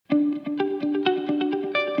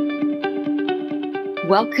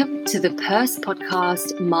Welcome to the Purse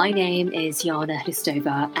Podcast. My name is Jana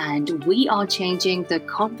Hristova, and we are changing the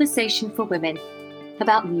conversation for women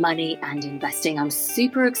about money and investing. I'm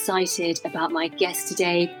super excited about my guest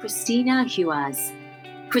today, Christina Juhasz.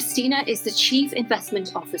 Christina is the Chief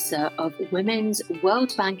Investment Officer of Women's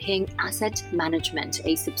World Banking Asset Management,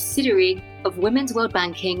 a subsidiary of Women's World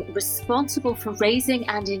Banking responsible for raising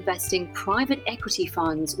and investing private equity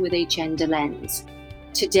funds with a gender lens.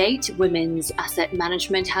 To date, Women's Asset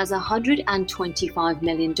Management has $125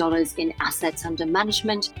 million in assets under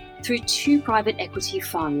management through two private equity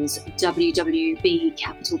funds, WWB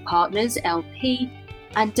Capital Partners LP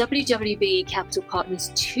and WWB Capital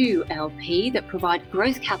Partners II LP, that provide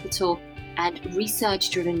growth capital and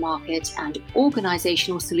research-driven market and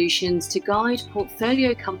organizational solutions to guide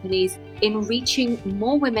portfolio companies in reaching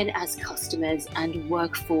more women as customers and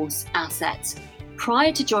workforce assets.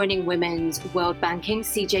 Prior to joining Women's World Banking,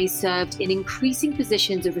 CJ served in increasing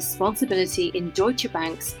positions of responsibility in Deutsche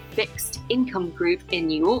Bank's fixed income group in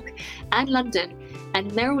New York and London,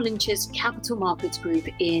 and Merrill Lynch's capital markets group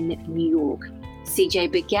in New York.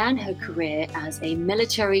 CJ began her career as a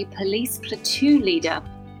military police platoon leader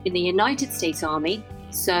in the United States Army,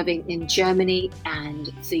 serving in Germany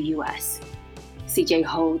and the US. CJ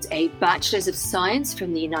holds a Bachelor's of Science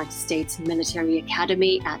from the United States Military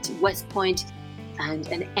Academy at West Point and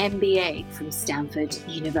an MBA from Stanford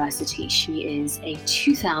University. She is a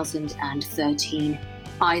 2013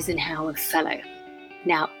 Eisenhower Fellow.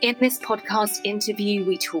 Now, in this podcast interview,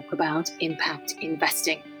 we talk about impact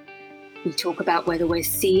investing. We talk about whether we're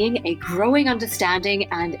seeing a growing understanding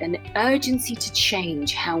and an urgency to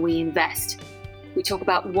change how we invest. We talk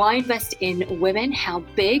about why invest in women, how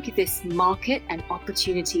big this market and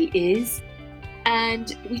opportunity is.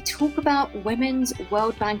 And we talk about Women's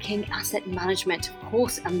World Banking Asset Management, of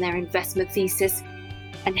course, and their investment thesis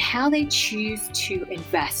and how they choose to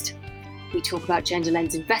invest. We talk about gender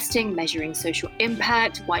lens investing, measuring social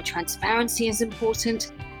impact, why transparency is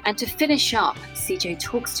important. And to finish up, CJ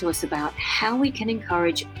talks to us about how we can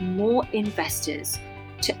encourage more investors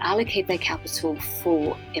to allocate their capital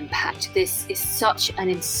for impact. This is such an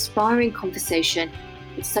inspiring conversation.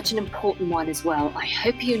 It's such an important one as well. I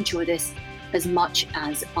hope you enjoy this as much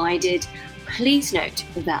as I did. Please note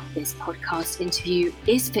that this podcast interview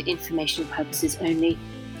is for informational purposes only.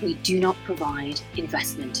 We do not provide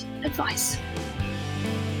investment advice.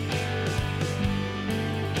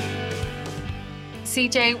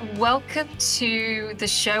 CJ, welcome to the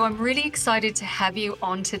show. I'm really excited to have you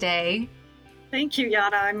on today. Thank you,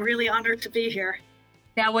 Jana. I'm really honored to be here.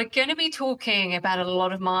 Now, we're going to be talking about a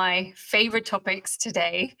lot of my favorite topics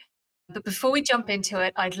today. But before we jump into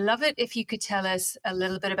it, I'd love it if you could tell us a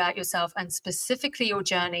little bit about yourself and specifically your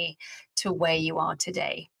journey to where you are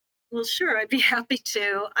today. Well, sure, I'd be happy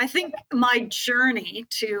to. I think my journey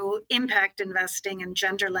to impact investing and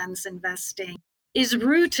gender lens investing is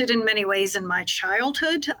rooted in many ways in my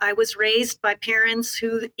childhood. I was raised by parents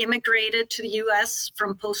who immigrated to the US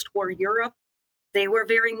from post-war Europe. They were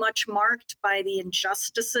very much marked by the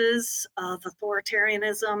injustices of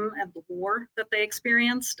authoritarianism and the war that they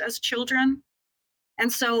experienced as children.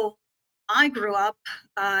 And so I grew up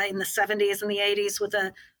in the 70s and the 80s with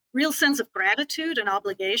a real sense of gratitude and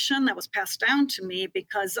obligation that was passed down to me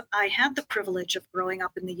because I had the privilege of growing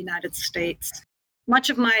up in the United States. Much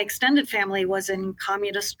of my extended family was in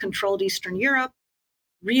communist-controlled Eastern Europe,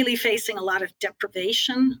 really facing a lot of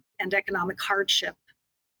deprivation and economic hardship.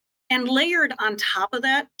 And layered on top of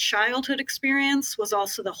that childhood experience was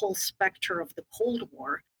also the whole specter of the Cold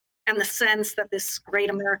War and the sense that this great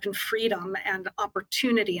American freedom and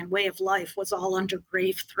opportunity and way of life was all under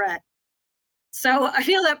grave threat. So I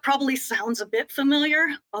feel that probably sounds a bit familiar,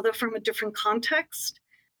 although from a different context.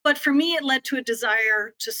 But for me, it led to a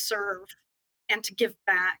desire to serve and to give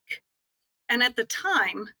back. And at the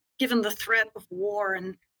time, given the threat of war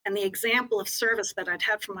and the example of service that I'd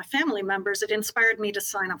had from my family members, it inspired me to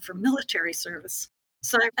sign up for military service.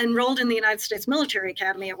 So I enrolled in the United States Military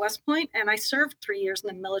Academy at West Point, and I served 3 years in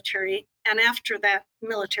the military. And after that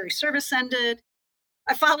military service ended,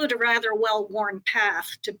 I followed a rather well-worn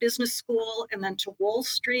path to business school and then to Wall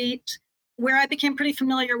Street, where I became pretty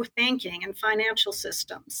familiar with banking and financial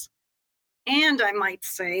systems. And I might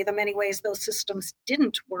say the many ways those systems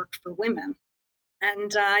didn't work for women.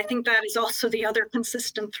 And I think that is also the other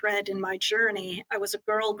consistent thread in my journey. I was a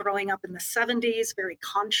girl growing up in the 70s, very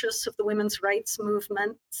conscious of the women's rights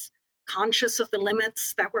movements, conscious of the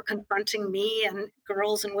limits that were confronting me and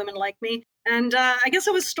girls and women like me. And I guess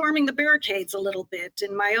I was storming the barricades a little bit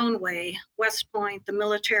in my own way. West Point, the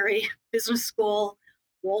military, business school,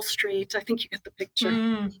 Wall Street. I think you get the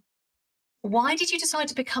picture. Why did you decide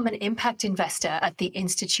to become an impact investor at the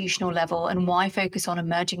institutional level, and why focus on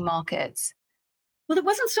emerging markets? Well, it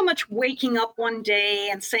wasn't so much waking up one day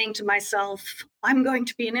and saying to myself, I'm going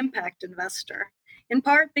to be an impact investor, in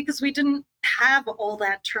part because we didn't have all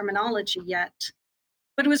that terminology yet,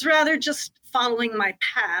 but it was rather just following my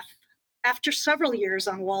path. After several years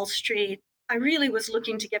on Wall Street, I really was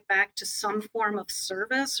looking to get back to some form of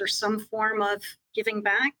service or some form of giving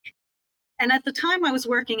back. And at the time, I was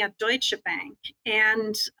working at Deutsche Bank,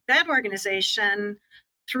 and that organization,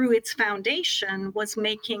 through its foundation, was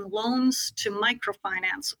making loans to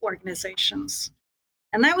microfinance organizations.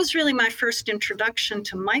 And that was really my first introduction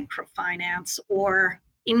to microfinance, or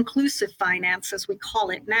inclusive finance, as we call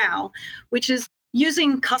it now, which is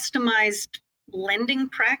using customized lending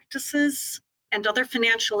practices and other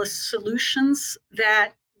financial solutions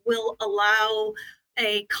that will allow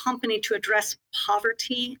a company to address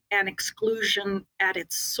poverty and exclusion at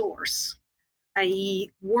its source, i.e.,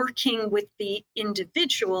 working with the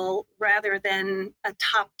individual rather than a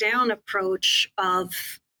top-down approach of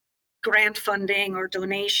grant funding or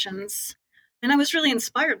donations. And I was really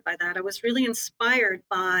inspired by that. I was really inspired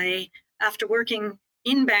by, after working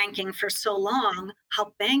in banking for so long,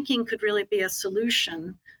 how banking could really be a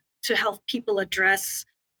solution to help people address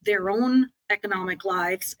their own economic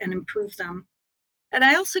lives and improve them. And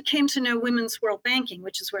I also came to know Women's World Banking,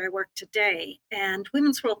 which is where I work today. And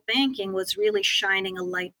Women's World Banking was really shining a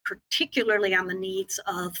light, particularly on the needs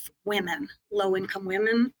of women, low-income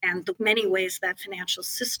women, and the many ways that financial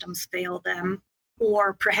systems fail them.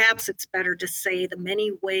 Or perhaps it's better to say the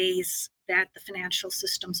many ways that the financial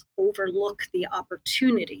systems overlook the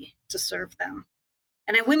opportunity to serve them.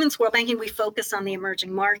 And at Women's World Banking, we focus on the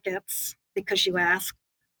emerging markets, because you asked.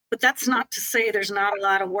 But that's not to say there's not a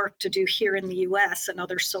lot of work to do here in the US and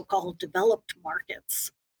other so-called developed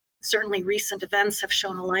markets. Certainly recent events have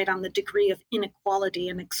shown a light on the degree of inequality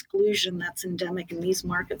and exclusion that's endemic in these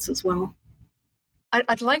markets as well.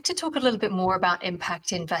 I'd like to talk a little bit more about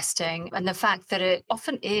impact investing and the fact that it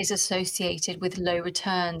often is associated with low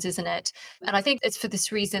returns, isn't it? And I think it's for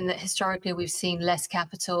this reason that historically we've seen less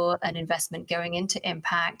capital and investment going into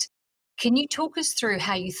impact. Can you talk us through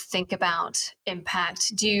how you think about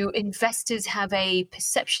impact? Do investors have a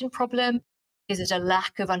perception problem? Is it a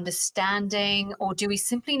lack of understanding? Or do we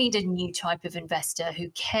simply need a new type of investor who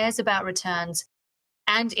cares about returns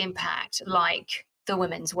and impact, like the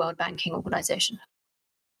Women's World Banking Organization?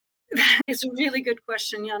 It's a really good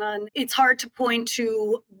question, Yana. And it's hard to point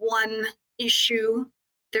to one issue.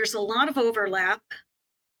 There's a lot of overlap.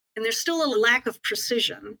 And there's still a lack of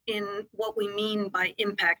precision in what we mean by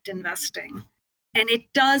impact investing. And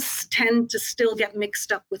it does tend to still get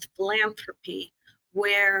mixed up with philanthropy,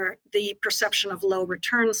 where the perception of low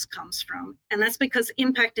returns comes from. And that's because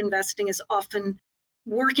impact investing is often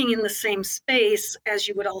working in the same space as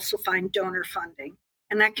you would also find donor funding.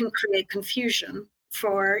 And that can create confusion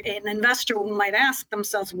for an investor who might ask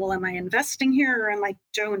themselves, well, am I investing here or am I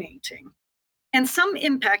donating? And some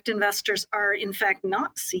impact investors are, in fact,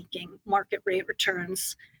 not seeking market rate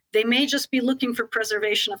returns. They may just be looking for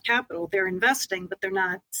preservation of capital. They're investing, but they're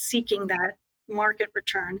not seeking that market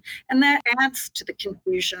return. And that adds to the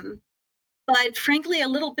confusion. But frankly, a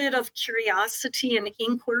little bit of curiosity and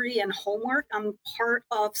inquiry and homework on part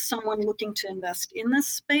of someone looking to invest in this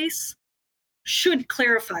space should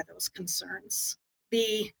clarify those concerns.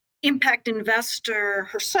 The impact investor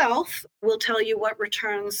herself will tell you what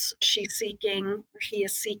returns she's seeking or he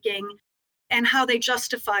is seeking and how they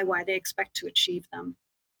justify why they expect to achieve them.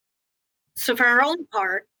 So for our own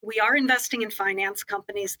part, we are investing in finance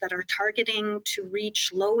companies that are targeting to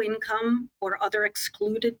reach low income or other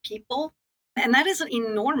excluded people. And that is an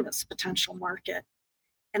enormous potential market.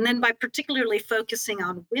 And then by particularly focusing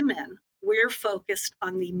on women, we're focused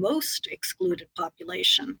on the most excluded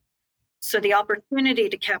population. So the opportunity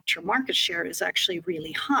to capture market share is actually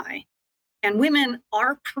really high. And women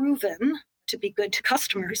are proven to be good to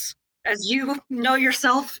customers. As you know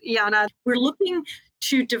yourself, Yana, we're looking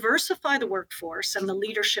to diversify the workforce and the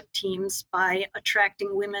leadership teams by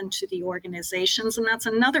attracting women to the organizations. And that's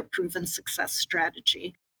another proven success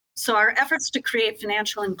strategy. So our efforts to create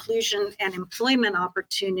financial inclusion and employment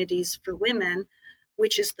opportunities for women,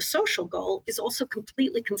 which is the social goal, is also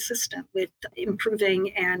completely consistent with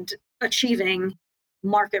improving and achieving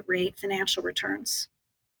market rate financial returns.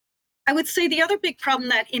 I would say the other big problem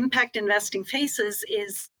that impact investing faces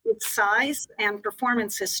is its size and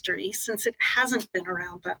performance history, since it hasn't been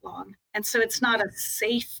around that long. And so it's not a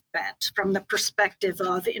safe bet from the perspective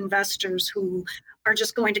of investors who are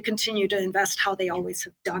just going to continue to invest how they always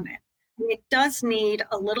have done it. It does need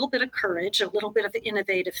a little bit of courage, a little bit of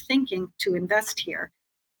innovative thinking to invest here.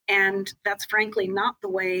 And that's frankly not the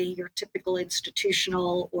way your typical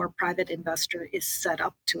institutional or private investor is set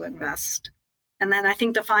up to invest. And then I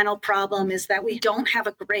think the final problem is that we don't have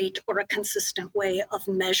a great or a consistent way of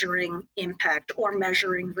measuring impact or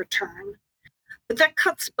measuring return. But that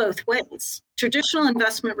cuts both ways. Traditional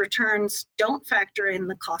investment returns don't factor in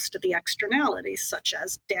the cost of the externalities, such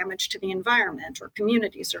as damage to the environment or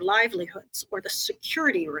communities or livelihoods, or the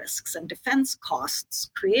security risks and defense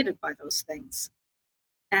costs created by those things.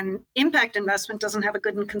 And impact investment doesn't have a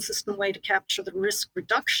good and consistent way to capture the risk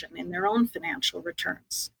reduction in their own financial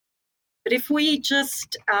returns. But if we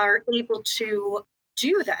just are able to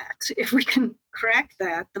do that, if we can crack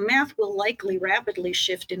that, the math will likely rapidly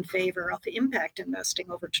shift in favor of impact investing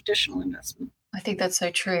over traditional investment. I think that's so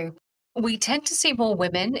true. We tend to see more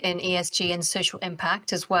women in ESG and social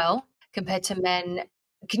impact as well compared to men.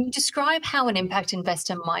 Can you describe how an impact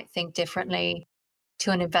investor might think differently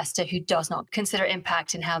to an investor who does not consider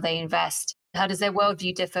impact in how they invest? How does their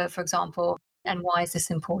worldview differ, for example, and why is this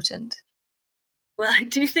important? Well, I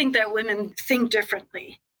do think that women think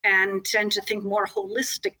differently and tend to think more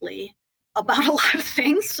holistically about a lot of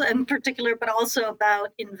things in particular, but also about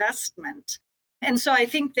investment. And so I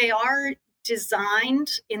think they are designed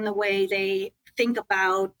in the way they think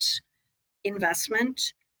about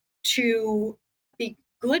investment to be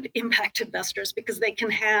good impact investors because they can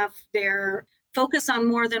have their focus on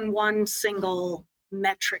more than one single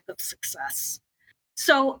metric of success.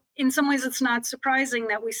 So in some ways, it's not surprising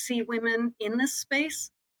that we see women in this space,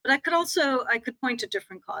 but I could point to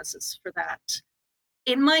different causes for that.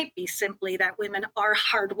 It might be simply that women are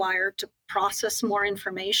hardwired to process more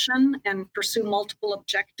information and pursue multiple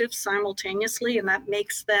objectives simultaneously, and that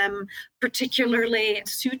makes them particularly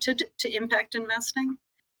suited to impact investing.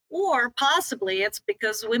 Or possibly it's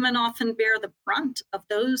because women often bear the brunt of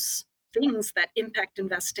those things that impact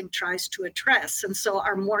investing tries to address, and so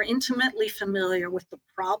are more intimately familiar with the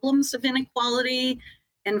problems of inequality,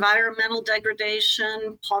 environmental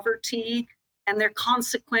degradation, poverty, and they're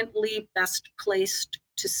consequently best placed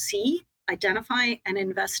to see, identify, and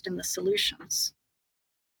invest in the solutions.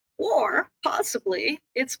 Or possibly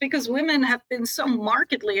it's because women have been so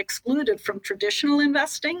markedly excluded from traditional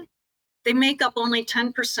investing. They make up only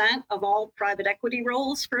 10% of all private equity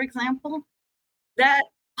roles, for example, that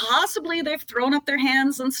possibly they've thrown up their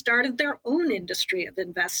hands and started their own industry of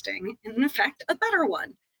investing, and in fact, a better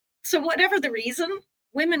one. So whatever the reason,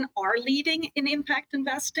 women are leading in impact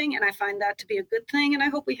investing, and I find that to be a good thing, and I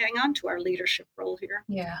hope we hang on to our leadership role here.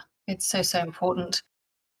 Yeah, it's so important.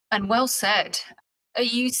 And well said. Are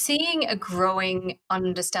you seeing a growing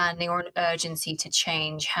understanding or an urgency to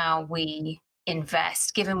change how we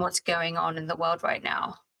invest, given what's going on in the world right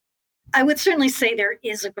now? I would certainly say there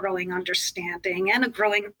is a growing understanding and a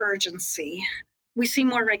growing urgency. We see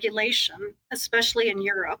more regulation, especially in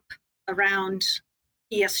Europe, around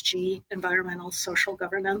ESG, environmental, social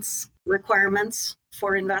governance requirements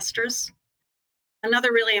for investors.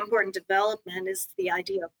 Another really important development is the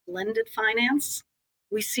idea of blended finance.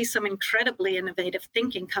 We see some incredibly innovative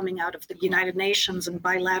thinking coming out of the United Nations and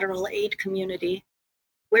bilateral aid community,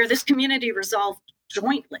 where this community resolved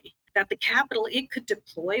jointly that the capital it could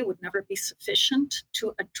deploy would never be sufficient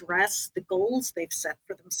to address the goals they've set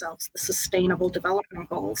for themselves, the sustainable development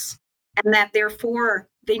goals, and that therefore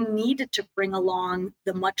they needed to bring along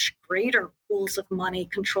the much greater pools of money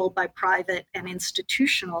controlled by private and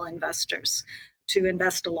institutional investors to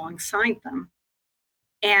invest alongside them.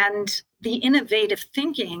 And the innovative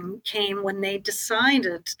thinking came when they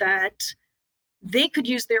decided that they could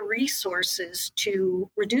use their resources to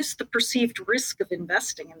reduce the perceived risk of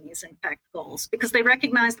investing in these impact goals because they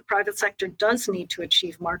recognize the private sector does need to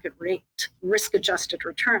achieve market rate, risk-adjusted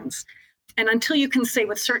returns. And until you can say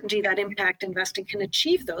with certainty that impact investing can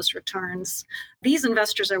achieve those returns, these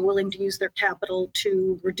investors are willing to use their capital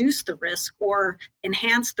to reduce the risk or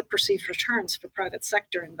enhance the perceived returns for private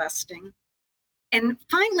sector investing. And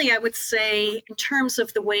finally, I would say in terms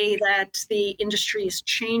of the way that the industry is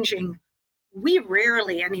changing, we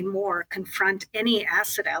rarely anymore confront any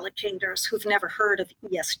asset allocators who've never heard of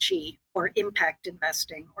ESG or impact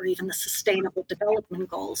investing or even the sustainable development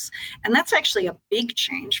goals. And that's actually a big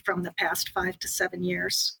change from the past 5 to 7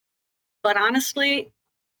 years. But honestly,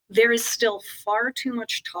 there is still far too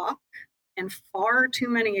much talk and far too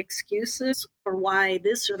many excuses for why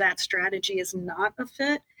this or that strategy is not a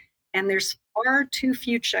fit. And there's far too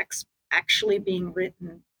few checks actually being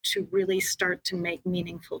written to really start to make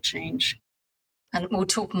meaningful change. And we'll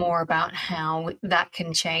talk more about how that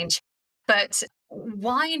can change. But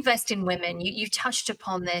why invest in women? You touched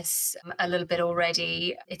upon this a little bit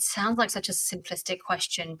already. It sounds like such a simplistic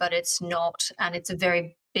question, but it's not. And it's a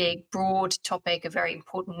very big, broad topic, a very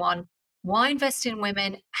important one. Why invest in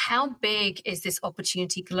women? How big is this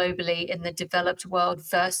opportunity globally in the developed world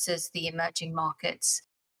versus the emerging markets?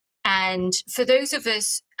 And for those of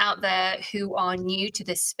us out there who are new to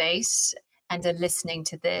this space and are listening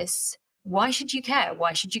to this, why should you care?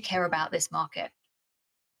 Why should you care about this market?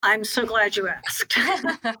 I'm so glad you asked.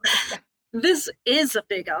 This is a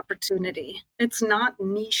big opportunity. It's not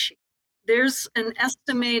niche. There's an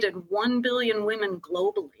estimated 1 billion women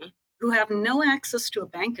globally who have no access to a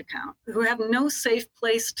bank account, who have no safe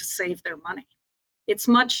place to save their money. It's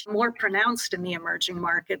much more pronounced in the emerging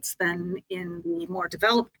markets than in the more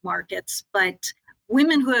developed markets, but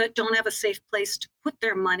women who don't have a safe place to put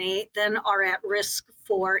their money then are at risk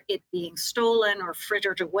for it being stolen or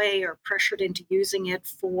frittered away or pressured into using it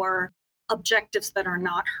for objectives that are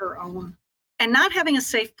not her own. And not having a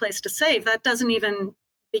safe place to save, that doesn't even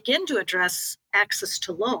begin to address access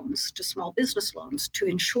to loans, to small business loans, to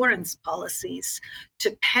insurance policies,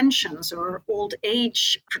 to pensions or old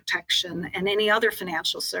age protection, and any other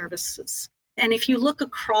financial services. And if you look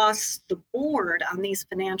across the board on these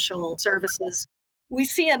financial services, we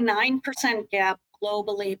see a 9% gap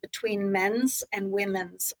globally between men's and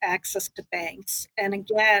women's access to banks. And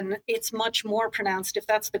again, it's much more pronounced. If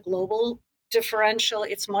that's the global differential,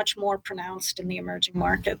 it's much more pronounced in the emerging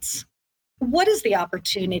markets. What is the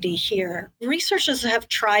opportunity here? Researchers have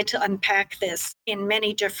tried to unpack this in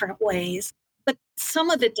many different ways, but some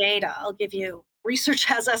of the data I'll give you. Research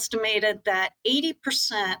has estimated that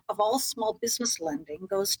 80% of all small business lending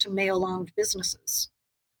goes to male-owned businesses.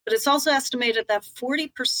 But it's also estimated that 40%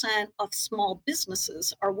 of small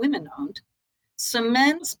businesses are women-owned. So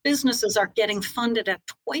men's businesses are getting funded at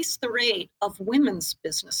twice the rate of women's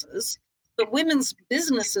businesses. But women's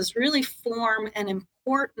businesses really form an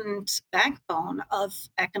important backbone of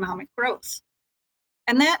economic growth.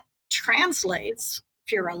 And that translates,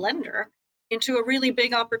 if you're a lender, into a really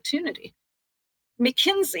big opportunity.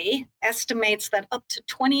 McKinsey estimates that up to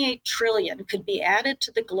 28 trillion could be added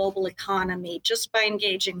to the global economy just by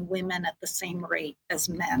engaging women at the same rate as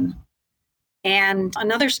men. And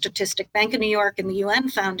another statistic, Bank of New York and the UN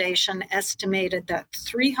Foundation estimated that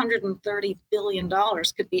 $330 billion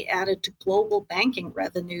could be added to global banking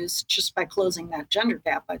revenues just by closing that gender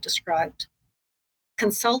gap I described.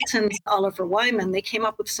 Consultant Oliver Wyman, they came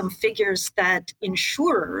up with some figures that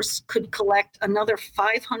insurers could collect another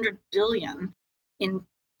 $500 billion in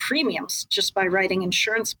premiums just by writing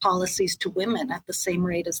insurance policies to women at the same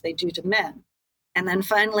rate as they do to men. And then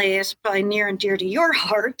finally, it's probably near and dear to your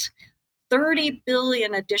heart, 30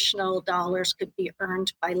 billion additional dollars could be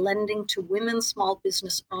earned by lending to women small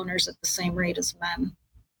business owners at the same rate as men.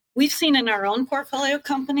 We've seen in our own portfolio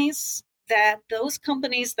companies that those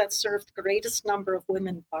companies that serve the greatest number of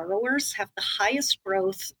women borrowers have the highest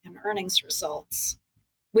growth and earnings results.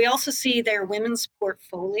 We also see their women's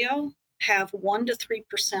portfolio have 1% to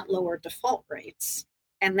 3% lower default rates,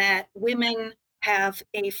 and that women have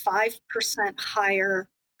a 5% higher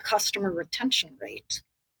customer retention rate,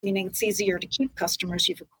 meaning it's easier to keep customers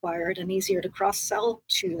you've acquired and easier to cross-sell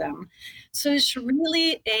to them. So it's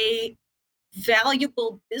really a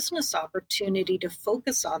valuable business opportunity to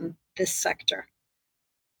focus on this sector.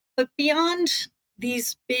 But beyond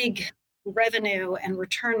these big revenue and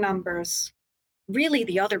return numbers, really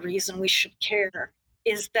the other reason we should care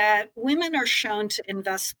is that women are shown to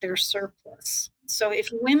invest their surplus. So if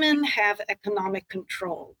women have economic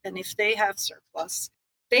control and if they have surplus,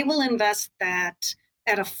 they will invest that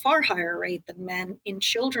at a far higher rate than men in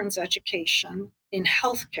children's education, in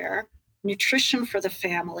healthcare, nutrition for the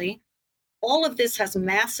family. All of this has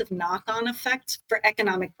massive knock-on effects for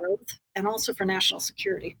economic growth and also for national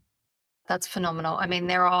security. That's phenomenal. I mean,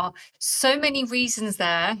 there are so many reasons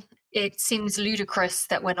there. It seems ludicrous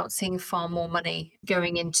that we're not seeing far more money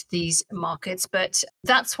going into these markets, but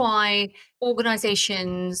that's why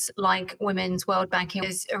organizations like Women's World Banking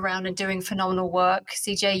is around and doing phenomenal work.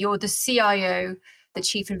 CJ, you're the CIO, the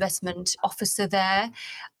Chief Investment Officer there.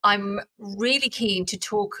 I'm really keen to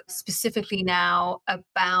talk specifically now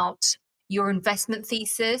about your investment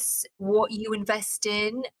thesis, what you invest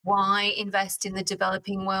in, why invest in the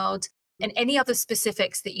developing world, and any other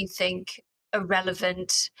specifics that you think are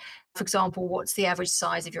relevant. For example, what's the average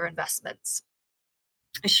size of your investments?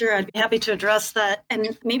 Sure, I'd be happy to address that.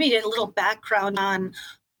 And maybe a little background on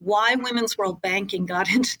why Women's World Banking got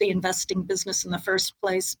into the investing business in the first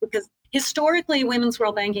place, because historically, Women's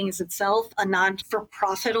World Banking is itself a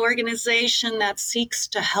non-for-profit organization that seeks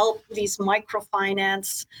to help these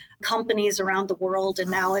microfinance companies around the world.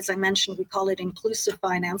 And now, as I mentioned, we call it inclusive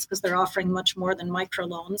finance because they're offering much more than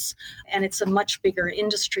microloans. And it's a much bigger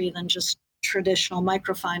industry than just traditional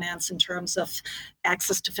microfinance in terms of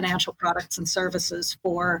access to financial products and services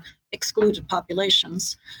for excluded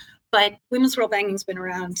populations. But women's world banking has been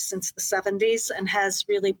around since the 70s and has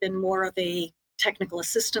really been more of a technical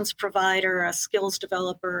assistance provider, a skills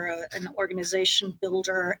developer, an organization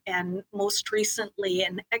builder, and most recently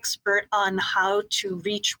an expert on how to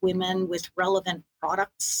reach women with relevant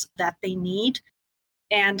products that they need,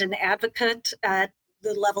 and an advocate at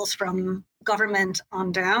the levels from government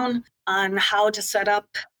on down on how to set up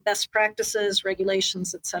best practices,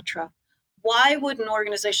 regulations, etc. Why would an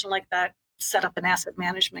organization like that set up an asset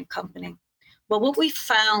management company? Well, what we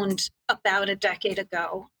found about a decade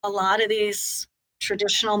ago, a lot of these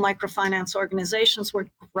traditional microfinance organizations were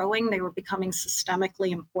growing. They were becoming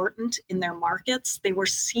systemically important in their markets. They were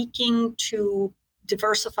seeking to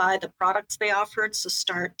diversify the products they offered, so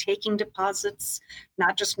start taking deposits,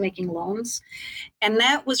 not just making loans. And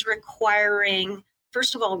that was requiring,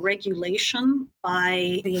 first of all, regulation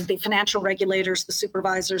by the financial regulators, the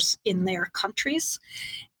supervisors in their countries.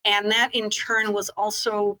 And that in turn was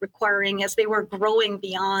also requiring, as they were growing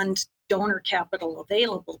beyond donor capital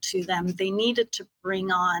available to them, they needed to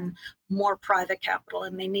bring on more private capital,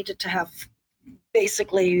 and they needed to have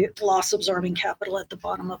basically loss absorbing capital at the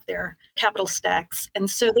bottom of their capital stacks. And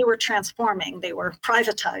so they were transforming, they were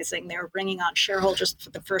privatizing, they were bringing on shareholders for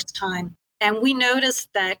the first time. And we noticed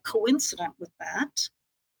that coincident with that,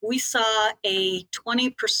 we saw a 20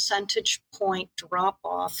 percentage point drop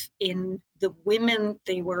off in the women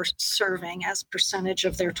they were serving as percentage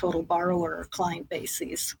of their total borrower or client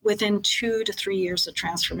bases within 2 to 3 years of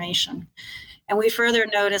transformation. And we further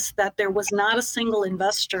noticed that there was not a single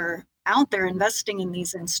investor out there investing in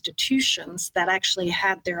these institutions that actually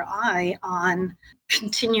had their eye on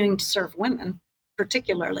continuing to serve women,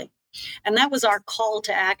 particularly. And that was our call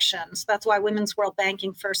to action. So that's why Women's World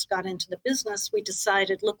Banking first got into the business. We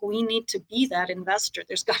decided, look, we need to be that investor.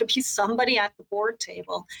 There's got to be somebody at the board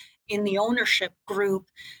table in the ownership group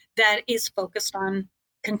that is focused on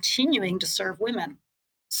continuing to serve women.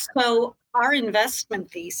 So our investment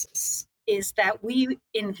thesis is that we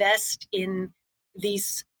invest in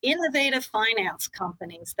these innovative finance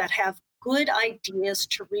companies that have good ideas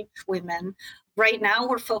to reach women. Right now,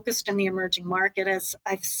 we're focused in the emerging market, as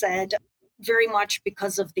I've said, very much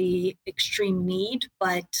because of the extreme need,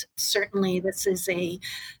 but certainly this is a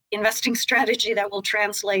investing strategy that will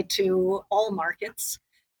translate to all markets.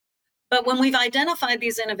 But when we've identified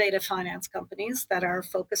these innovative finance companies that are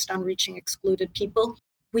focused on reaching excluded people,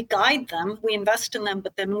 we guide them, we invest in them,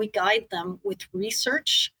 but then we guide them with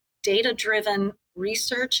research, data-driven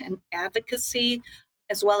research and advocacy,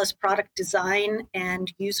 as well as product design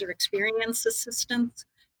and user experience assistance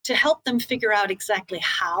to help them figure out exactly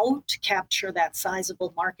how to capture that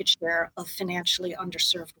sizable market share of financially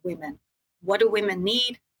underserved women. What do women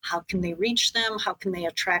need? How can they reach them? How can they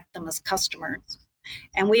attract them as customers?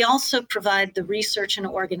 And we also provide the research and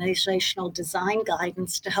organizational design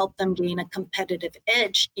guidance to help them gain a competitive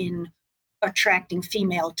edge in attracting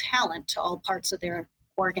female talent to all parts of their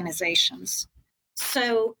organizations.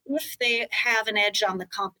 So if they have an edge on the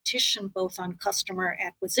competition, both on customer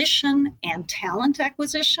acquisition and talent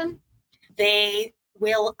acquisition, they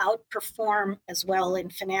will outperform as well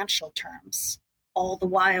in financial terms, all the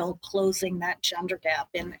while closing that gender gap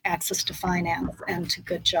in access to finance and to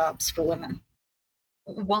good jobs for women.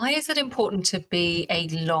 Why is it important to be a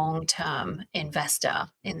long-term investor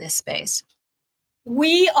in this space?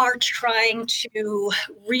 We are trying to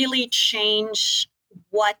really change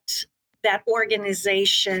what that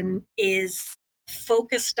organization is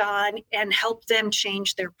focused on and help them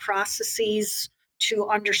change their processes to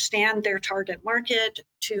understand their target market,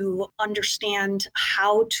 to understand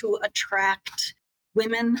how to attract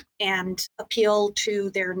women and appeal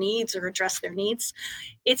to their needs or address their needs.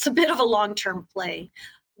 It's a bit of a long-term play.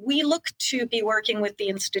 We look to be working with the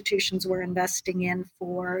institutions we're investing in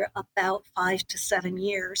for about 5 to 7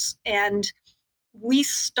 years. And we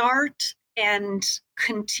start and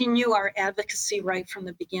continue our advocacy right from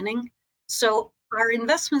the beginning. So our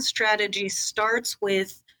investment strategy starts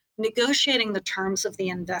with negotiating the terms of the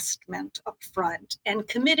investment upfront and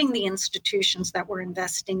committing the institutions that we're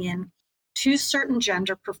investing in to certain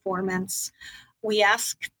gender performance. We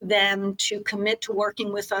ask them to commit to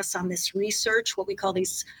working with us on this research, what we call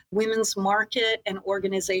these women's market and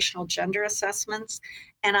organizational gender assessments.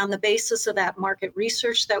 And on the basis of that market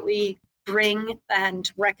research that we bring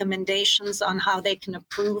and recommendations on how they can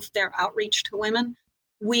improve their outreach to women,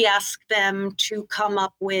 we ask them to come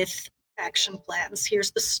up with action plans.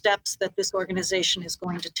 Here's the steps that this organization is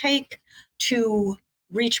going to take to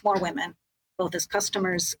reach more women, both as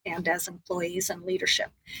customers and as employees and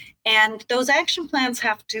leadership. And those action plans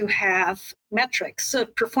have to have metrics, so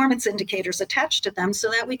performance indicators attached to them,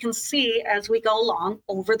 so that we can see as we go along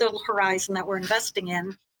over the horizon that we're investing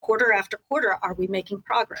in, quarter after quarter, are we making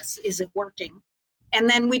progress? Is it working? And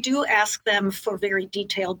then we do ask them for very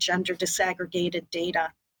detailed gender disaggregated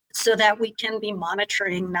data so that we can be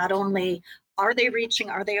monitoring not only are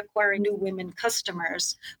they acquiring new women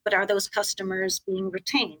customers, but are those customers being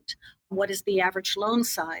retained? What is the average loan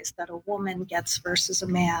size that a woman gets versus a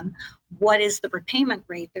man? What is the repayment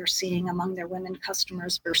rate they're seeing among their women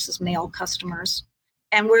customers versus male customers?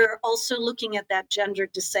 And we're also looking at that gender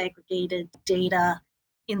disaggregated data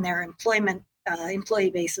in their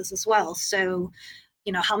employee bases as well. So,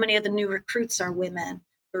 how many of the new recruits are women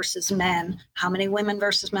versus men? How many women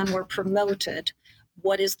versus men were promoted?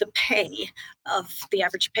 What is the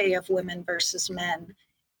average pay of women versus men?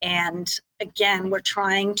 And again, we're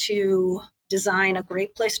trying to design a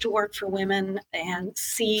great place to work for women and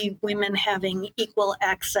see women having equal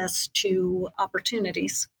access to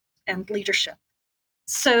opportunities and leadership.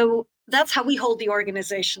 So that's how we hold the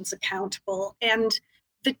organizations accountable. And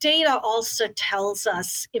the data also tells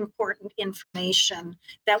us important information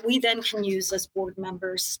that we then can use as board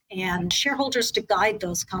members and shareholders to guide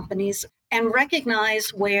those companies and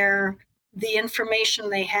recognize where the information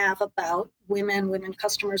they have about women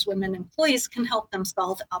customers, women employees can help them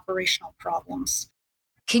solve operational problems.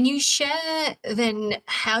 Can you share then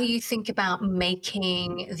how you think about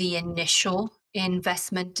making the initial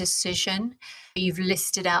investment decision? You've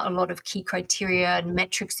listed out a lot of key criteria and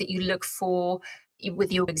metrics that you look for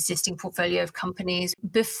with your existing portfolio of companies.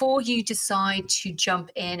 Before you decide to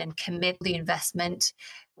jump in and commit the investment,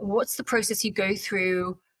 what's the process you go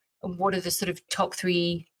through? And what are the sort of top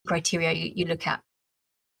 3 criteria you look at?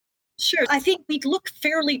 Sure. I think we look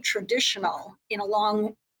fairly traditional in a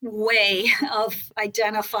long way of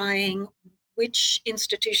identifying which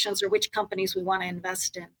institutions or which companies we want to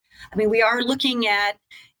invest in. I mean, we are looking at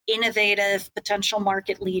innovative potential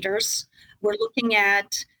market leaders. We're looking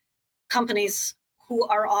at companies who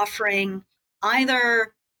are offering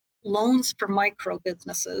either loans for micro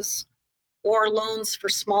businesses or loans for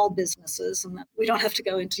small businesses, and we don't have to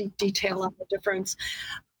go into detail on the difference,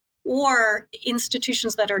 or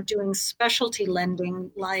institutions that are doing specialty lending,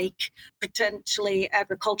 like potentially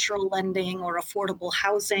agricultural lending or affordable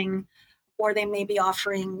housing, or they may be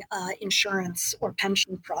offering insurance or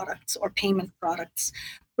pension products or payment products,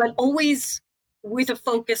 but always with a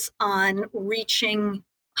focus on reaching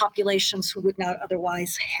populations who would not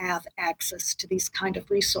otherwise have access to these kind of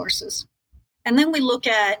resources. And then we look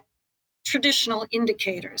at traditional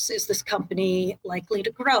indicators. Is this company likely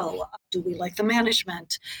to grow? Do we like the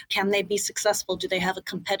management? Can they be successful? Do they have a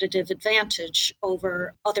competitive advantage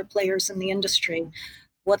over other players in the industry?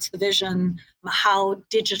 What's the vision? How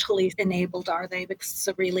digitally enabled are they? Because it's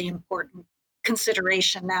a really important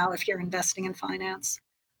consideration now if you're investing in finance.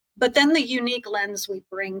 But then the unique lens we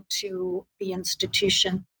bring to the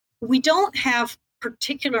institution, we don't have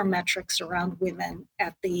particular metrics around women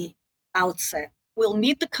at the outset. We'll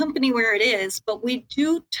meet the company where it is, but we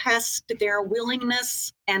do test their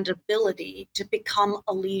willingness and ability to become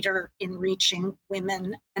a leader in reaching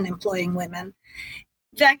women and employing women.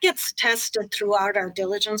 That gets tested throughout our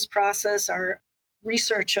diligence process, our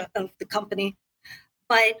research of the company.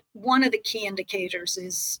 But one of the key indicators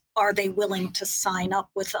is, are they willing to sign up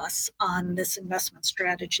with us on this investment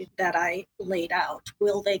strategy that I laid out?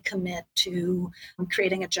 Will they commit to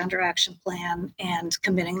creating a gender action plan and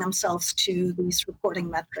committing themselves to these reporting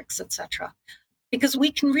metrics, et cetera? Because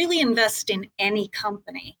we can really invest in any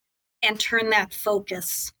company and turn that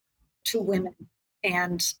focus to women.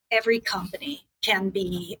 And every company can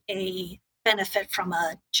be a benefit from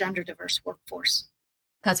a gender diverse workforce.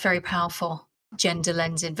 That's very powerful. Gender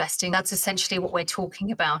lens investing. That's essentially what we're talking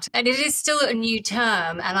about. And it is still a new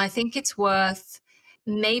term. And I think it's worth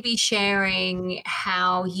maybe sharing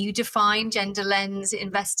how you define gender lens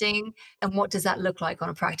investing and what does that look like on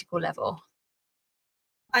a practical level?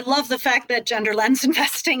 I love the fact that gender lens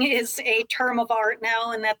investing is a term of art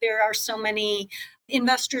now, and that there are so many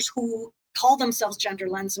investors who call themselves gender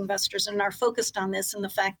lens investors and are focused on this, and the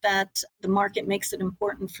fact that the market makes it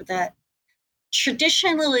important for that.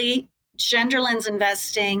 Traditionally, gender lens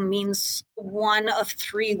investing means one of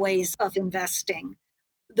 3 ways of investing.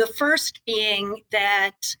 The first being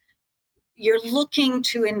that you're looking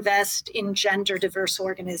to invest in gender diverse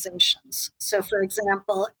organizations. So, for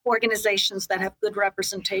example, organizations that have good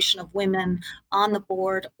representation of women on the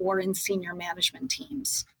board or in senior management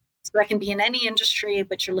teams. So that can be in any industry,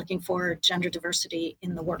 but you're looking for gender diversity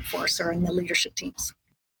in the workforce or in the leadership teams.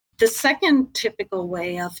 The second typical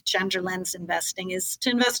way of gender lens investing is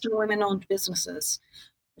to invest in women-owned businesses,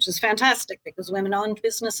 which is fantastic because women-owned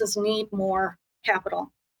businesses need more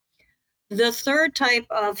capital. The third type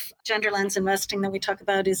of gender lens investing that we talk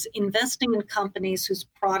about is investing in companies whose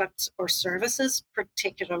products or services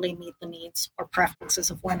particularly meet the needs or preferences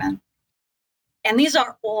of women. And these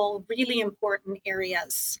are all really important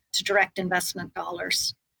areas to direct investment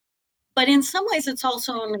dollars. But in some ways, it's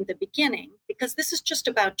also only the beginning, because this is just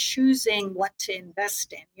about choosing what to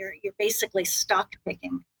invest in. You're basically stock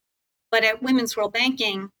picking. But at Women's World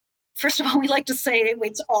Banking, first of all, we like to say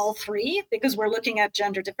it's all three, because we're looking at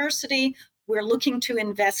gender diversity. We're looking to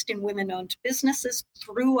invest in women-owned businesses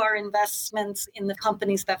through our investments in the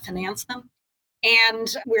companies that finance them.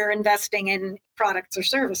 And we're investing in products or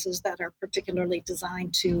services that are particularly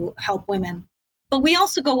designed to help women. But we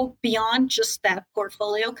also go beyond just that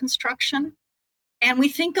portfolio construction. And we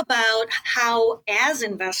think about how, as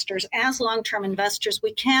investors, as long-term investors,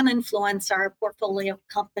 we can influence our portfolio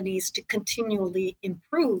companies to continually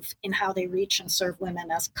improve in how they reach and serve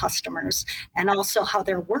women as customers, and also how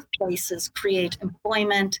their workplaces create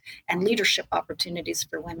employment and leadership opportunities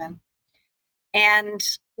for women. And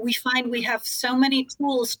we find we have so many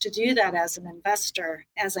tools to do that as an investor,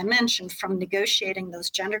 as I mentioned, from negotiating those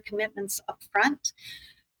gender commitments up front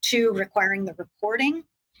to requiring the reporting,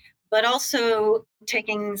 but also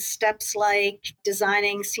taking steps like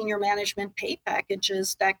designing senior management pay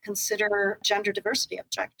packages that consider gender diversity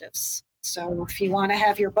objectives. So if you want to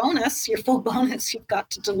have your bonus, your full bonus, you've got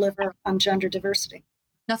to deliver on gender diversity.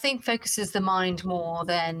 Nothing focuses the mind more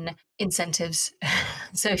than incentives.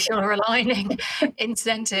 So if you're aligning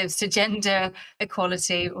incentives to gender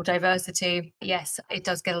equality or diversity, yes, it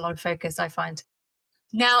does get a lot of focus, I find.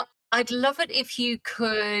 Now, I'd love it if you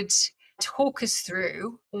could talk us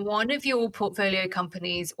through one of your portfolio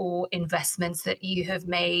companies or investments that you have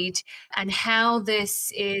made and how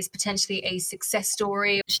this is potentially a success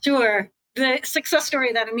story. Sure. The success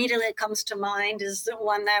story that immediately comes to mind is the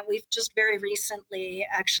one that we've just very recently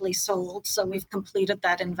actually sold. So we've completed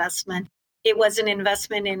that investment. It was an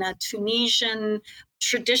investment in a Tunisian,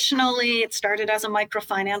 traditionally, it started as a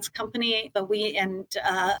microfinance company, but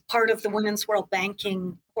part of the Women's World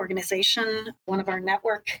Banking organization, one of our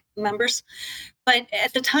network members. But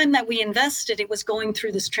at the time that we invested, it was going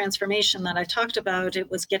through this transformation that I talked about. It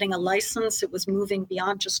was getting a license. It was moving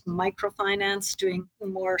beyond just microfinance, doing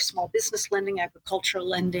more small business lending, agricultural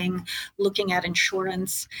lending, looking at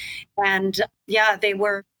insurance. And they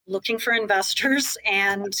were looking for investors,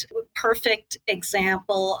 and perfect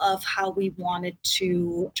example of how we wanted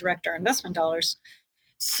to direct our investment dollars.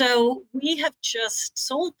 So we have just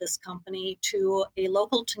sold this company to a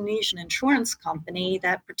local Tunisian insurance company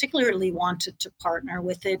that particularly wanted to partner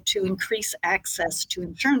with it to increase access to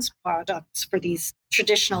insurance products for these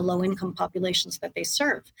traditional low-income populations that they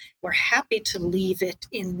serve. We're happy to leave it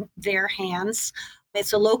in their hands.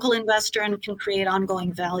 It's a local investor and can create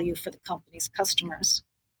ongoing value for the company's customers.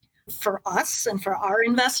 For us and for our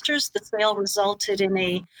investors, the sale resulted in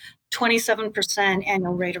a 27%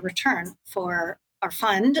 annual rate of return for our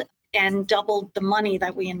fund and doubled the money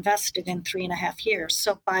that we invested in 3.5 years.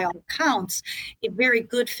 So by all accounts, a very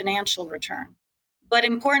good financial return. But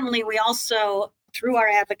importantly, we also, through our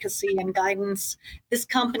advocacy and guidance, this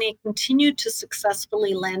company continued to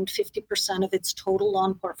successfully lend 50% of its total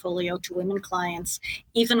loan portfolio to women clients,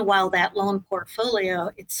 even while that loan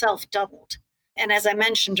portfolio itself doubled. And as I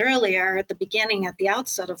mentioned earlier, at the beginning, at the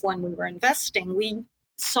outset of when we were investing, we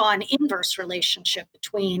saw an inverse relationship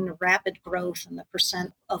between rapid growth and the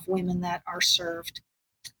percent of women that are served.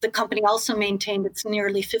 The company also maintained its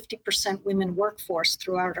nearly 50% women workforce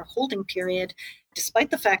throughout our holding period,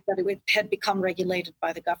 despite the fact that it had become regulated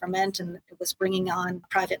by the government and it was bringing on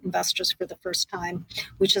private investors for the first time,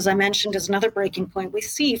 which, as I mentioned, is another breaking point we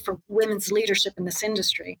see for women's leadership in this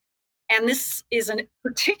industry. And this is a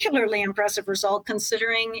particularly impressive result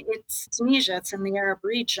considering it's Tunisia, it's in the Arab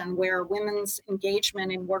region where women's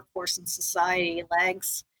engagement in workforce and society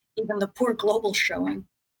lags even the poor global showing.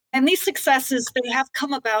 And these successes, they have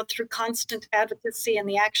come about through constant advocacy and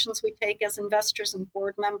the actions we take as investors and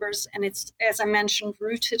board members. And it's, as I mentioned,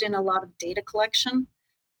 rooted in a lot of data collection.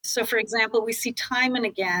 So, for example, we see time and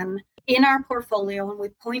again in our portfolio, and we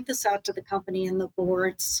point this out to the company and the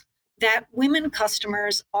boards, that women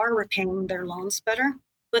customers are repaying their loans better,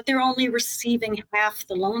 but they're only receiving half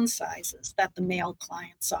the loan sizes that the male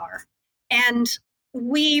clients are. And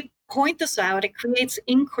we point this out. It creates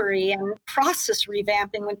inquiry and process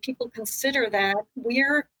revamping when people consider that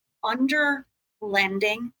we're under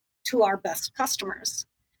lending to our best customers.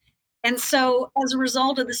 And so as a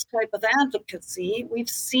result of this type of advocacy, we've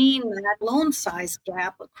seen that loan size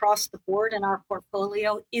gap across the board in our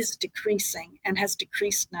portfolio is decreasing and has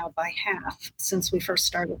decreased now by half since we first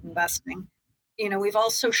started investing. We've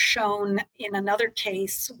also shown in another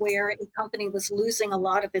case where a company was losing a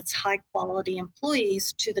lot of its high quality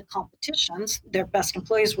employees to the competitions. Their best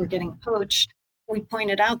employees were getting poached. We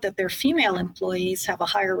pointed out that their female employees have a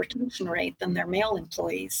higher retention rate than their male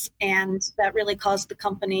employees. And that really caused the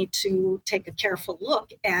company to take a careful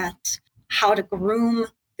look at how to groom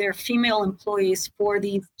their female employees for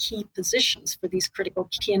these key positions, for these critical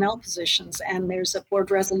P&L positions. And there's a board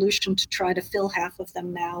resolution to try to fill half of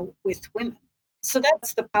them now with women. So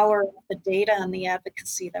that's the power of the data and the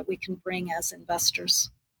advocacy that we can bring as investors.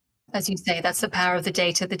 As you say, that's the power of the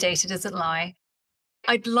data. The data doesn't lie.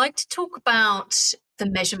 I'd like to talk about the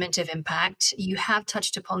measurement of impact. You have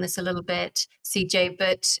touched upon this a little bit, CJ,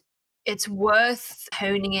 but it's worth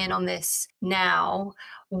honing in on this now.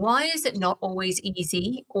 Why is it not always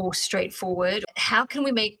easy or straightforward? How can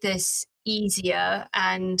we make this easier?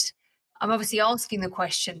 And I'm obviously asking the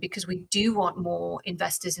question because we do want more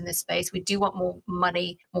investors in this space. We do want more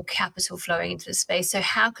money, more capital flowing into the space. So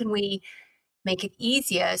how can we make it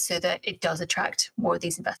easier so that it does attract more of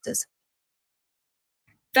these investors?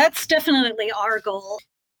 That's definitely our goal.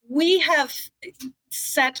 We have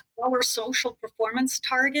set our social performance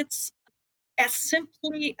targets as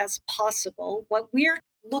simply as possible. What we're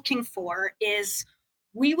looking for is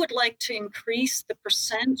we would like to increase the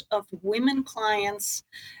percent of women clients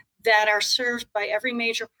that are served by every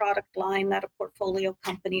major product line that a portfolio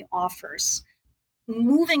company offers,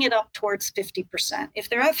 moving it up towards 50%. If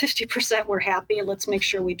they're at 50%, we're happy. Let's make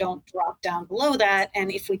sure we don't drop down below that.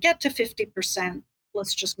 And if we get to 50%,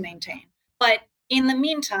 let's just maintain. But in the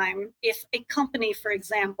meantime, if a company, for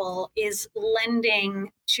example, is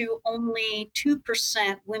lending to only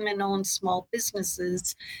 2% women-owned small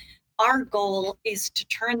businesses, our goal is to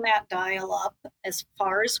turn that dial up as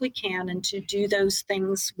far as we can and to do those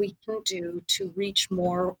things we can do to reach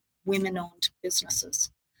more women-owned businesses.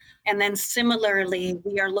 And then similarly,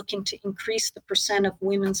 we are looking to increase the percent of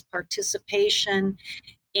women's participation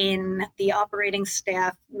in the operating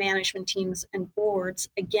staff, management teams, and boards,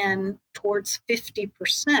 again, towards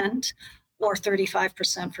 50% or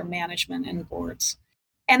 35% for management and boards.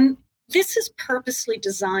 And this is purposely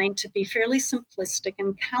designed to be fairly simplistic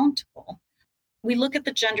and countable. We look at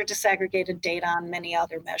the gender disaggregated data on many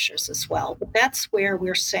other measures as well, but that's where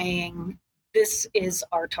we're saying this is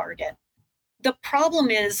our target. The problem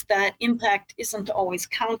is that impact isn't always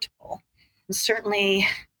countable. Certainly,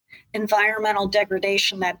 environmental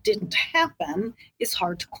degradation that didn't happen is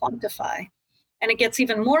hard to quantify. And it gets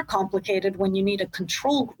even more complicated when you need a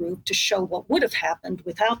control group to show what would have happened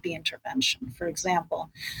without the intervention, for example.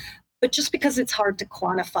 But just because it's hard to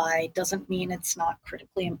quantify doesn't mean it's not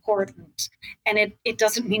critically important. And it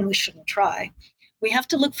doesn't mean we shouldn't try. We have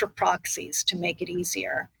to look for proxies to make it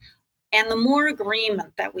easier. And the more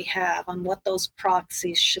agreement that we have on what those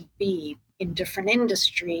proxies should be in different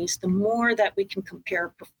industries, the more that we can compare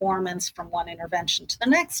performance from one intervention to the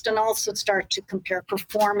next, and also start to compare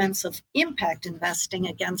performance of impact investing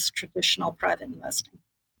against traditional private investing.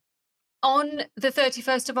 On the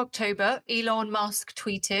 31st of October, Elon Musk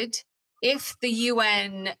tweeted, "If the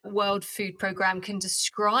UN World Food Programme can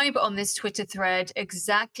describe on this Twitter thread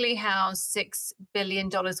exactly how $6 billion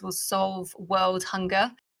will solve world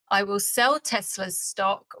hunger, I will sell Tesla's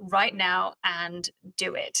stock right now and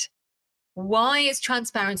do it." Why is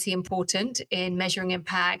transparency important in measuring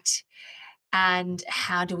impact, and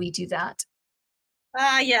how do we do that?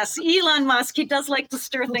 Yes, Elon Musk, he does like to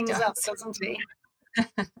stir things up, doesn't he?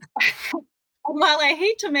 While I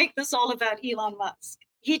hate to make this all about Elon Musk,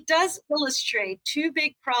 he does illustrate two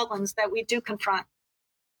big problems that we do confront.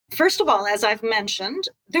 First of all, as I've mentioned,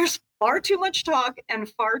 there's far too much talk and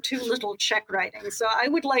far too little check writing. So I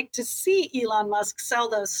would like to see Elon Musk sell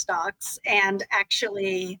those stocks and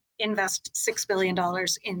actually invest $6 billion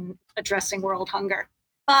in addressing world hunger.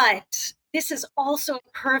 But this is also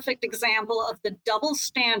a perfect example of the double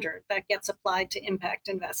standard that gets applied to impact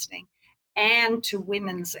investing and to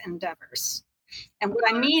women's endeavors. And what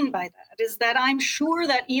I mean by that is that I'm sure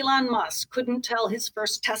that Elon Musk couldn't tell his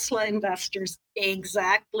first Tesla investors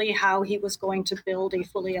exactly how he was going to build a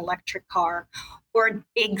fully electric car or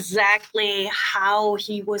exactly how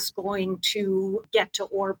he was going to get to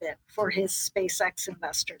orbit for his SpaceX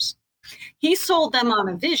investors. He sold them on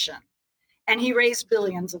a vision and he raised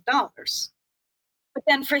billions of dollars.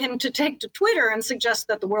 But then for him to take to Twitter and suggest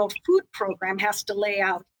that the World Food Program has to lay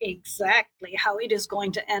out exactly how it is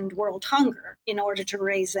going to end world hunger in order to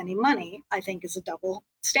raise any money, I think is a double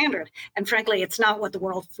standard. And frankly, it's not what the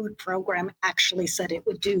World Food Program actually said it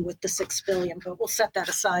would do with the $6 billion, but we'll set that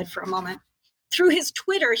aside for a moment. Through his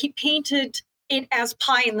Twitter, he painted it as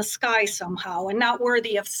pie in the sky somehow and not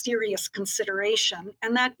worthy of serious consideration.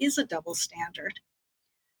 And that is a double standard.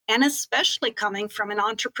 And especially coming from an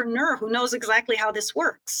entrepreneur who knows exactly how this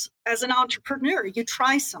works. As an entrepreneur, you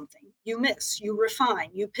try something, you miss, you refine,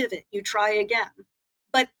 you pivot, you try again.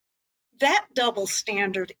 But that double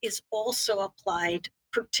standard is also applied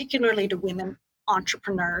particularly to women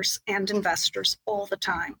entrepreneurs and investors all the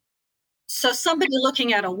time. So somebody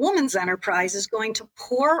looking at a woman's enterprise is going to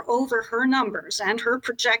pore over her numbers and her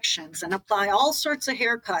projections and apply all sorts of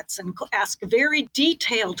haircuts and ask very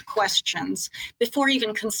detailed questions before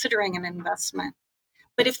even considering an investment.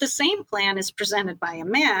 But if the same plan is presented by a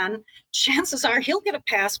man, chances are he'll get a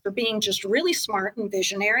pass for being just really smart and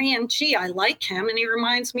visionary. And gee, I like him and he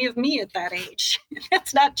reminds me of me at that age.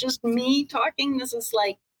 That's not just me talking. This is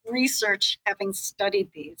like research having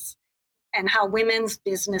studied these, and how women's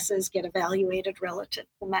businesses get evaluated relative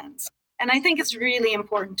to men's. And I think it's really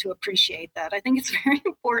important to appreciate that. I think it's very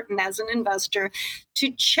important as an investor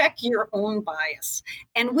to check your own bias.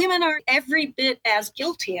 And women are every bit as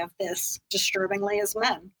guilty of this, disturbingly, as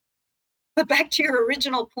men. But back to your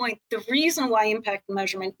original point, the reason why impact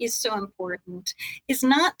measurement is so important is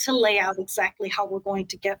not to lay out exactly how we're going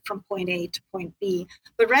to get from point A to point B,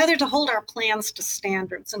 but rather to hold our plans to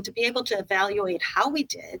standards and to be able to evaluate how we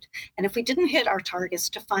did. And if we didn't hit our targets,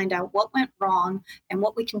 to find out what went wrong and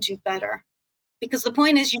what we can do better. Because the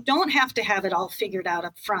point is, you don't have to have it all figured out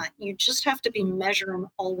up front. You just have to be measuring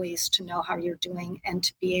always to know how you're doing and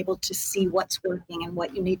to be able to see what's working and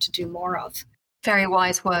what you need to do more of. Very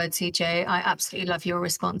wise words, CJ. I absolutely love your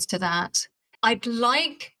response to that. I'd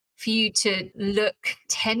like for you to look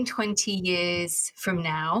 10, 20 years from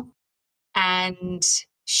now and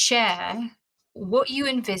share what you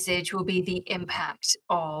envisage will be the impact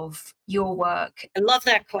of your work. I love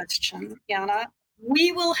that question, Jana.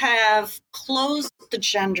 We will have closed the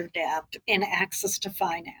gender gap in access to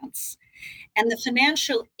finance, and the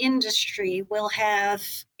financial industry will have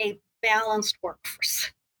a balanced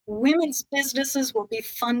workforce. Women's businesses will be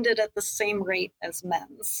funded at the same rate as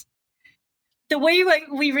men's. The way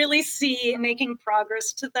we really see making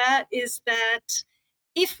progress to that is that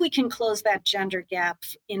if we can close that gender gap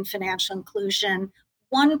in financial inclusion,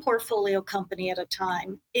 one portfolio company at a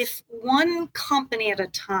time, if one company at a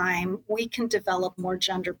time, we can develop more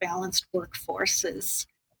gender balanced workforces.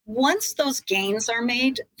 Once those gains are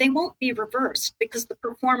made, they won't be reversed because the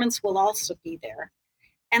performance will also be there.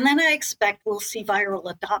 And then I expect we'll see viral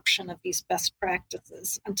adoption of these best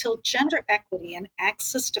practices until gender equity and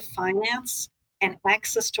access to finance and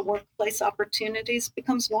access to workplace opportunities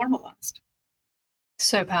becomes normalized.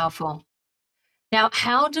 So powerful. Now,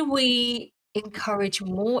 how do we encourage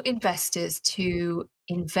more investors to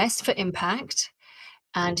invest for impact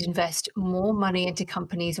and invest more money into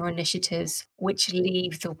companies or initiatives which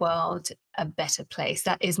leave the world a better place?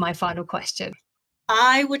 That is my final question.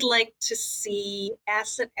 I would like to see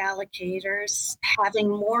asset allocators having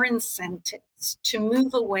more incentives to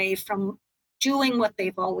move away from doing what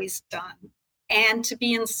they've always done and to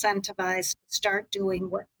be incentivized to start doing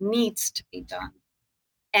what needs to be done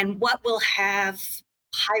and what will have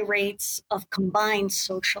high rates of combined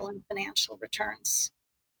social and financial returns.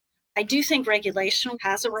 I do think regulation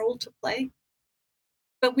has a role to play.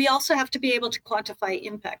 But we also have to be able to quantify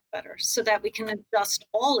impact better so that we can adjust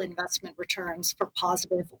all investment returns for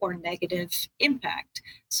positive or negative impact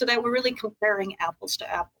so that we're really comparing apples to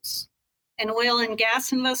apples. An oil and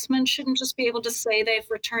gas investment shouldn't just be able to say they've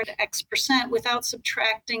returned X% without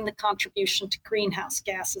subtracting the contribution to greenhouse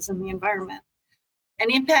gases in the environment.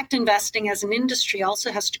 And impact investing as an industry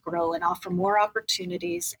also has to grow and offer more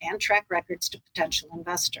opportunities and track records to potential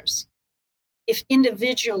investors. If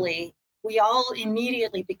individually, we all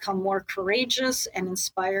immediately become more courageous and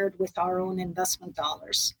inspired with our own investment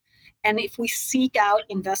dollars. And if we seek out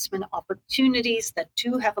investment opportunities that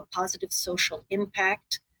do have a positive social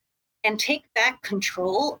impact and take back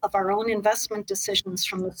control of our own investment decisions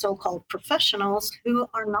from the so-called professionals who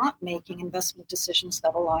are not making investment decisions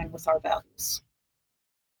that align with our values.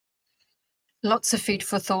 Lots of food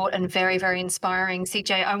for thought and very, very inspiring.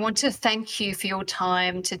 CJ, I want to thank you for your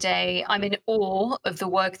time today. I'm in awe of the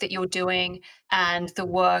work that you're doing and the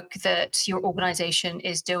work that your organization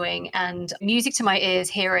is doing, and music to my ears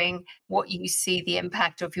hearing what you see the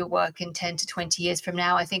impact of your work in 10 to 20 years from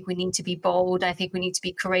now. I think we need to be bold. I think we need to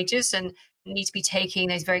be courageous and need to be taking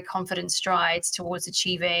those very confident strides towards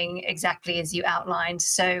achieving exactly as you outlined.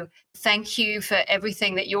 So thank you for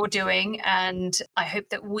everything that you're doing. And I hope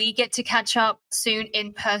that we get to catch up soon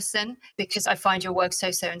in person, because I find your work so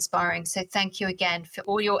inspiring. So thank you again for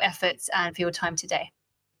all your efforts and for your time today.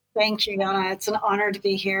 Thank you, Yana. It's an honor to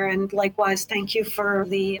be here. And likewise, thank you for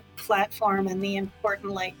the platform and the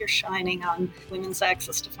important light you're shining on women's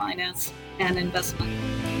access to finance and investment.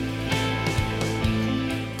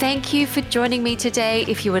 Thank you for joining me today.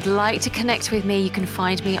 If you would like to connect with me, you can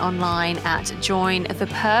find me online at Join the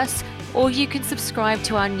Purse, or you can subscribe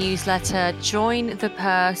to our newsletter,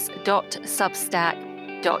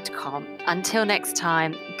 jointhepurse.substack.com. Until next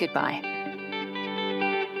time, goodbye.